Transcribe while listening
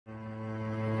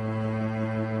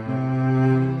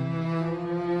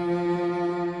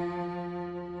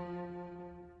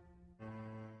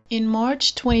In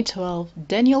March 2012,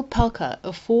 Daniel Pelka,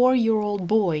 a 4-year-old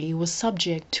boy, was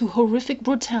subject to horrific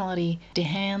brutality at the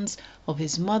hands of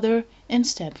his mother and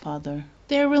stepfather.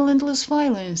 Their relentless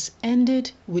violence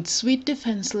ended with sweet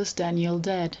defenseless Daniel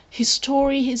dead. His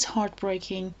story is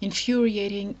heartbreaking,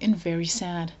 infuriating, and very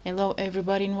sad. Hello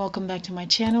everybody and welcome back to my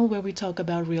channel where we talk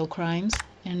about real crimes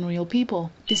and real people.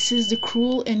 This is the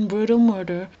cruel and brutal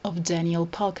murder of Daniel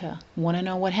Pelka. Wanna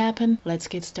know what happened? Let's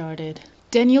get started.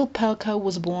 Daniel Pelka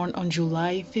was born on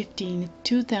July 15,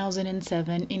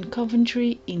 2007 in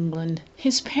Coventry, England.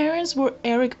 His parents were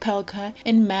Eric Pelka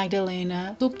and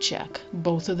Magdalena Lubczak.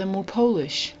 Both of them were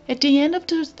Polish. At the end of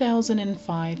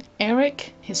 2005,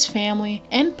 Eric, his family,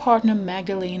 and partner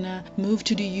Magdalena moved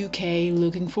to the UK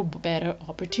looking for better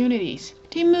opportunities.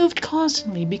 They moved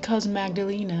constantly because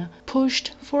Magdalena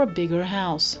pushed for a bigger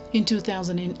house. In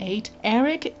 2008,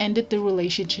 Eric ended the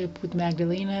relationship with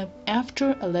Magdalena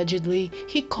after allegedly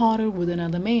he caught her with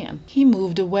another man. He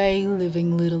moved away,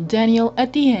 leaving little Daniel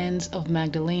at the hands of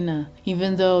Magdalena.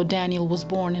 Even though Daniel was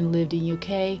born and lived in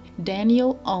UK,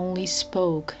 Daniel only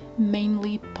spoke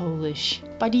mainly Polish.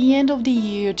 By the end of the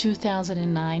year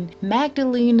 2009,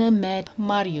 Magdalena met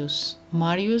Mariusz.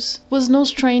 Mariusz was no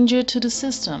stranger to the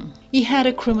system. He had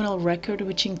a criminal record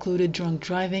which included drunk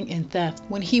driving and theft.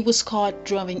 When he was caught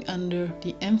driving under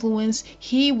the influence,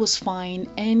 he was fined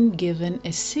and given a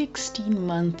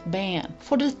 16-month ban.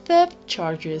 For the theft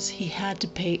charges, he had to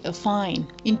pay a fine.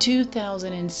 In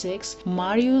 2006,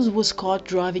 Mariusz was caught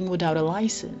driving without a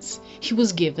license. He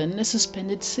was given a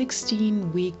suspended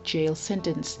 16-week jail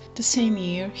sentence. The same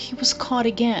year, he was caught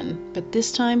again, but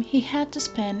this time he had to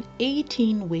spend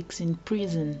 18 weeks in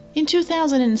prison. In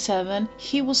 2007,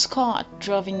 he was caught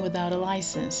driving without a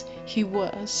license. He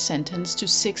was sentenced to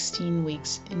 16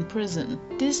 weeks in prison.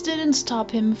 This didn't stop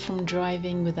him from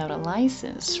driving without a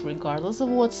license. Regardless of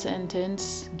what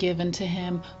sentence given to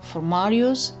him, for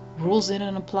Mariusz, rules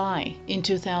didn't apply. In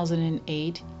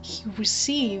 2008, he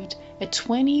received a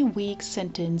 20-week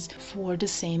sentence for the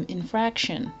same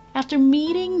infraction. After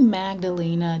meeting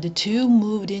Magdalena, the two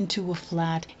moved into a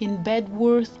flat in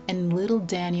Bedworth and little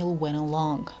Daniel went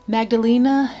along.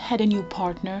 Magdalena had a new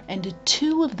partner and the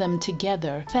two of them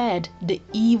together fed the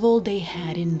evil they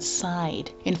had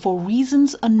inside. And for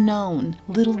reasons unknown,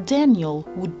 little Daniel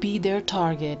would be their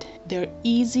target, their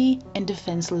easy and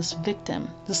defenseless victim,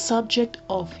 the subject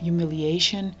of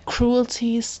humiliation,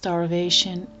 cruelty,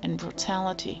 starvation, and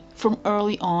brutality. From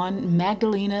early on,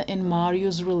 Magdalena and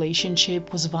Mariusz's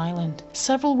relationship was violent.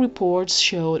 Several reports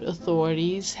showed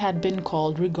authorities had been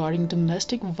called regarding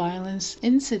domestic violence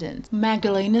incidents.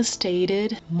 Magdalena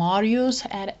stated Mariusz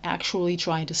had actually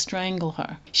tried to strangle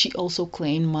her. She also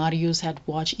claimed Mariusz had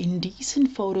watched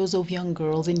indecent photos of young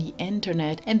girls in the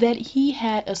internet and that he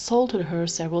had assaulted her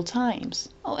several times.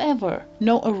 However,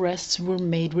 no arrests were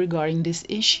made regarding this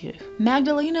issue.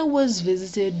 Magdalena was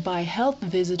visited by health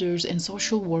visitors and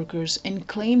social workers and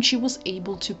claimed she was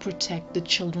able to protect the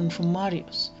children from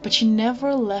Mariusz, but she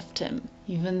never left him.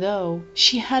 Even though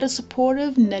she had a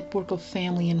supportive network of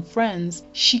family and friends,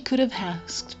 she could have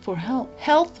asked for help.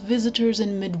 Health visitors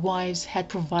and midwives had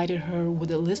provided her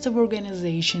with a list of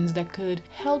organizations that could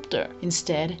help her.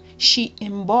 Instead, she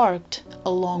embarked,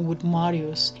 along with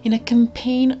Mariusz, in a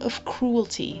campaign of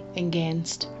cruelty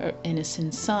against her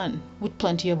innocent son, with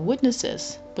plenty of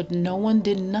witnesses. But no one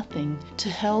did nothing to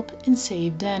help and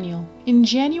save Daniel. In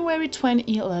January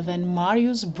 2011,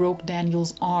 Mariusz broke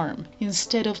Daniel's arm.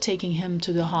 Instead of taking him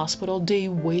to the hospital, they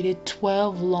waited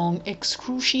 12 long,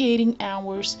 excruciating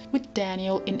hours with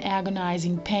Daniel in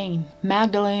agonizing pain.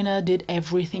 Magdalena did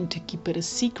everything to keep it a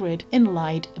secret and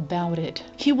lied about it.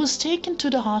 He was taken to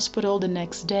the hospital the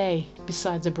next day.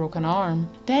 Besides a broken arm,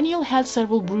 Daniel had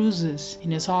several bruises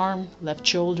in his arm, left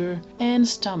shoulder, and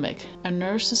stomach. A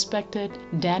nurse suspected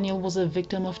Daniel was a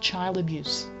victim of child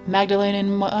abuse. Magdalena and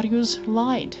Mariusz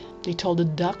lied. They told the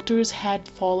doctors had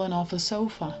fallen off a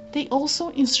sofa. They also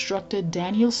instructed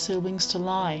Daniel's siblings to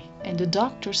lie, and the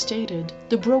doctor stated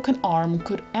the broken arm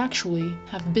could actually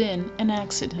have been an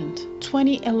accident.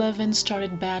 2011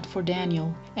 started bad for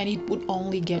Daniel, and it would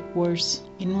only get worse.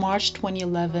 In March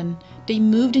 2011, they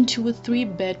moved into a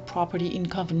 3-bed property in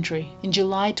Coventry. In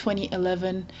July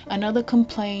 2011, another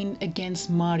complaint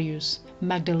against Mariusz.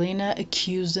 Magdalena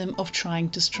accused him of trying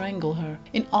to strangle her.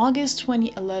 In August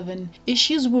 2011,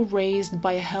 issues were raised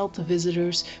by health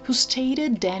visitors who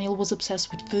stated Daniel was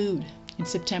obsessed with food. In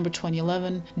September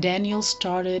 2011, Daniel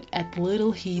started at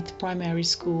Little Heath Primary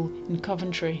School in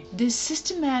Coventry. This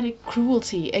systematic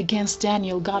cruelty against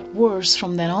Daniel got worse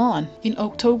from then on. In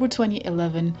October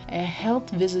 2011, a health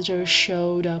visitor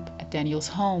showed up at Daniel's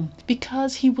home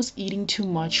because he was eating too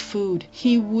much food.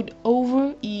 He would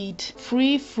overeat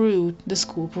free fruit the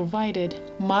school provided.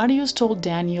 Marius told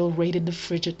Daniel raided the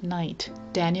fridge at night.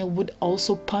 Daniel would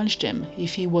also punch him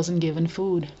if he wasn't given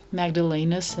food.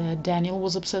 Magdalena said Daniel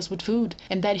was obsessed with food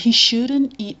and that he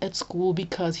shouldn't eat at school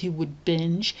because he would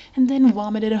binge and then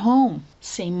vomit at home.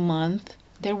 Same month,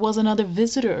 there was another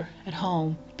visitor at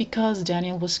home because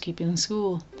Daniel was skipping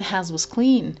school. The house was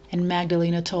clean, and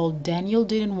Magdalena told Daniel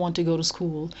didn't want to go to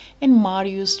school, and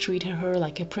Marius treated her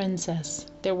like a princess.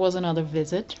 There was another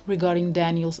visit regarding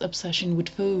Daniel's obsession with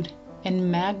food,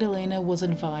 and Magdalena was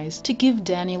advised to give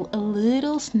Daniel a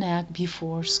little snack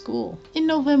before school. In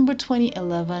November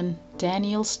 2011,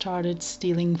 Daniel started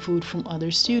stealing food from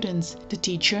other students. The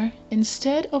teacher,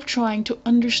 instead of trying to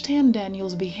understand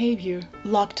Daniel's behavior,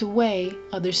 locked away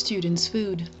other students'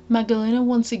 food. Magdalena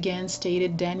once again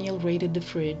stated Daniel raided the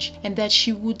fridge and that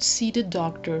she would see the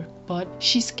doctor, but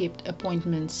she skipped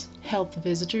appointments. Health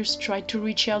visitors tried to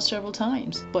reach out several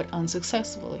times, but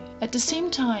unsuccessfully. At the same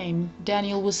time,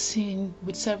 Daniel was seen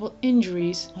with several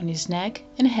injuries on his neck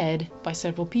and head by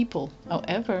several people.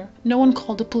 However, no one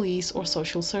called the police or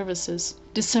social services.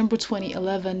 December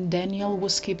 2011, Daniel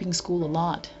was skipping school a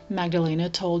lot. Magdalena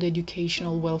told the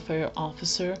educational welfare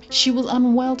officer she was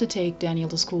unwell to take Daniel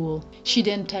to school. She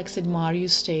then texted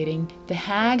Marius stating the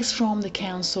hags from the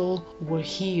council were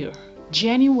here.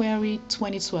 January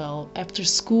 2012, after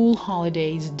school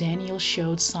holidays, Daniel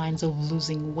showed signs of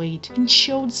losing weight and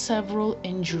showed several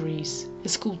injuries. The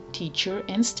school teacher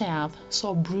and staff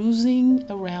saw bruising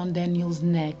around Daniel's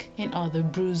neck and other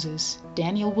bruises.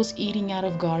 Daniel was eating out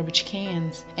of garbage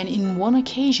cans, and in one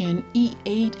occasion, he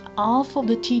ate half of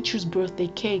the teacher's birthday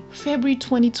cake. February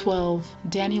 2012,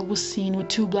 Daniel was seen with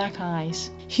 2 black eyes.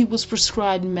 He was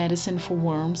prescribed medicine for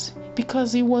worms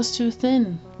because he was too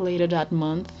thin. Later that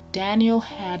month, Daniel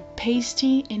had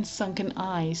pasty and sunken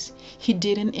eyes. He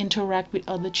didn't interact with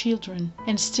other children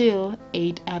and still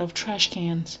ate out of trash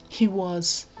cans. He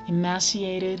was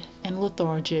emaciated and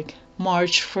lethargic.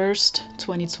 March 1st,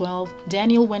 2012,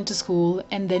 Daniel went to school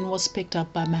and then was picked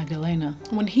up by Magdalena.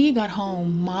 When he got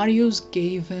home, Marius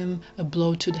gave him a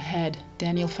blow to the head.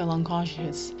 Daniel fell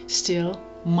unconscious. Still,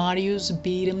 Marius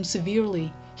beat him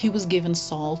severely. He was given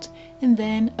salt and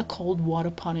then a cold water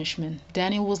punishment.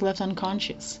 Daniel was left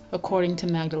unconscious. According to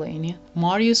Magdalena,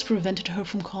 Marius prevented her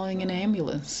from calling an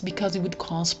ambulance because it would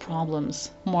cause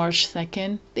problems. March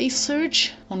 2nd, they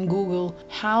searched on Google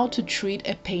how to treat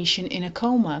a patient in a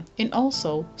coma and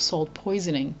also salt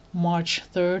poisoning. March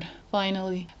 3rd,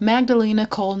 finally, Magdalena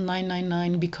called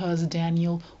 999 because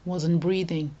Daniel wasn't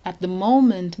breathing. At the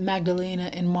moment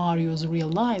Magdalena and Marius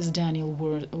realized Daniel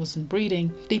wasn't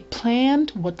breathing, they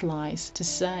planned what lies to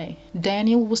say.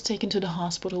 Daniel was taken to the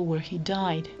hospital where he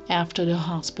died. After the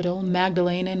hospital,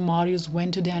 Magdalena and Marius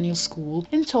went to Daniel's school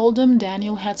and told them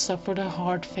Daniel had suffered a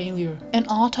heart failure. An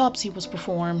autopsy was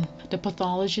performed. The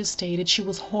pathologist stated she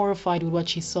was horrified with what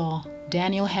she saw.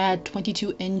 Daniel had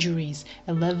 22 injuries,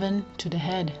 11 to the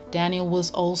head. Daniel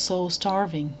was also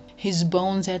starving. His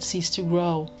bones had ceased to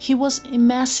grow. He was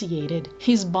emaciated.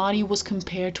 His body was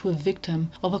compared to a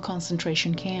victim of a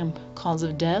concentration camp. Cause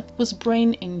of death was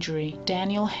brain injury.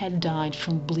 Daniel had died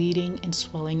from bleeding and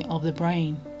swelling of the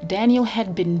brain. Daniel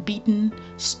had been beaten,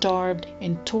 starved,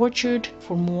 and tortured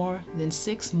for more than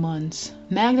 6 months.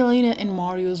 Magdalena and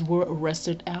Marius were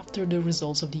arrested after the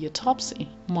results of the autopsy.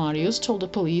 Marius told the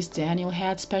police Daniel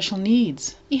had special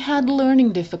needs. He had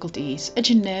learning difficulties, a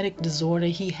genetic disorder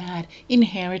he had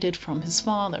inherited from his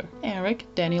father. Eric,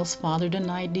 Daniel's father,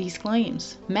 denied these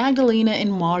claims. Magdalena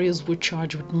and Marius were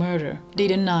charged with murder. They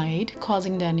denied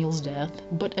causing Daniel's death,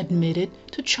 but admitted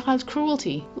to child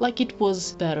cruelty, like it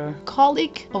was better.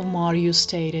 Colleague of Marius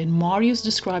stated Marius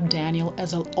described Daniel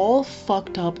as all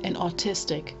fucked up and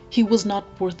autistic. He was not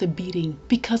worth a beating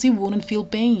because he wouldn't feel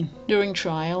pain. During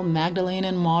trial, Magdalena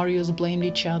and Marius blamed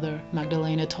each other.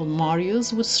 Magdalena told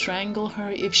Marius would strangle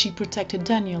her if she protected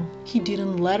Daniel. He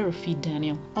didn't let her feed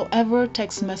Daniel. However,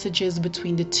 text messages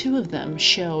between the two of them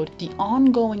showed the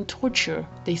ongoing torture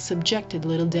they subjected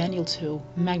little Daniel to.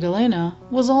 Magdalena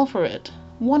was all for it.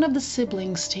 One of the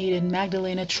siblings stated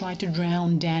Magdalena tried to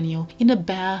drown Daniel in a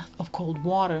bath of cold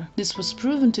water. This was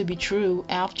proven to be true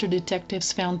after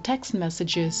detectives found text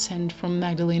messages sent from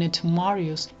Magdalena to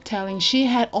Marius telling she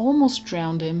had almost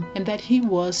drowned him and that he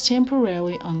was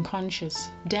temporarily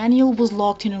unconscious. Daniel was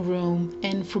locked in a room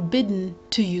and forbidden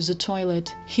to use a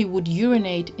toilet. He would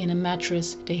urinate in a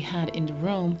mattress they had in the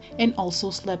room and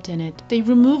also slept in it. They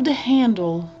removed the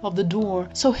handle of the door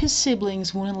so his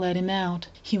siblings wouldn't let him out.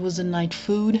 He was denied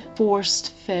food,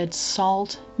 forced fed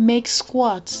salt, make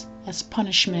squats as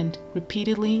punishment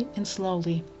repeatedly and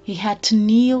slowly. He had to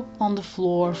kneel on the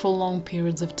floor for long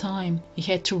periods of time. He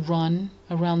had to run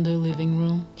around the living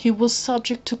room. He was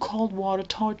subject to cold water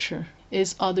torture.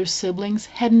 His other siblings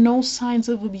had no signs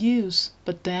of abuse,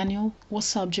 but Daniel was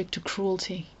subject to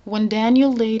cruelty. When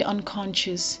Daniel laid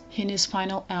unconscious in his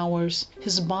final hours,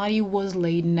 his body was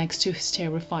laid next to his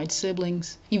terrified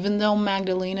siblings. Even though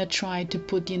Magdalena tried to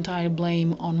put the entire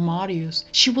blame on Marius,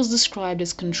 she was described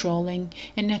as controlling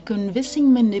and a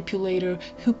convincing manipulator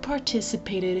who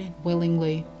participated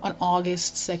willingly. On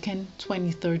August 2nd,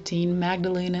 2013,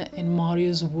 Magdalena and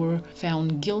Marius were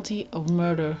found guilty of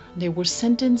murder. They were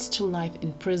sentenced to life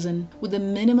in prison with a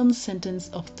minimum sentence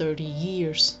of 30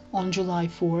 years. On July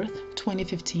 4th,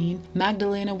 2015,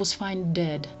 Magdalena was found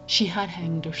dead. She had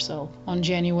hanged herself. On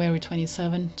January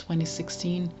 27,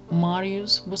 2016,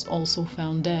 Marius was also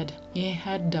found dead. He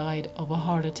had died of a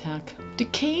heart attack. The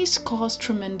case caused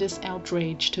tremendous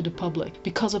outrage to the public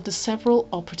because of the several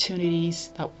opportunities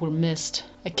that were missed.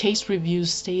 A case review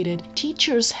stated,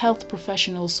 teachers, health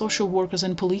professionals, social workers,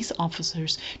 and police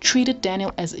officers treated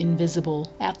Daniel as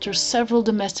invisible. After several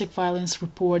domestic violence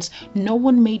reports, no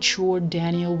one made sure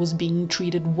Daniel was being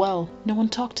treated well. No one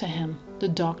talked to him. The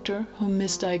doctor who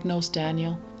misdiagnosed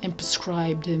Daniel and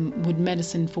prescribed him with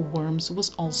medicine for worms was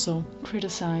also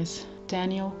criticized.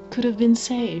 Daniel could have been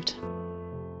saved.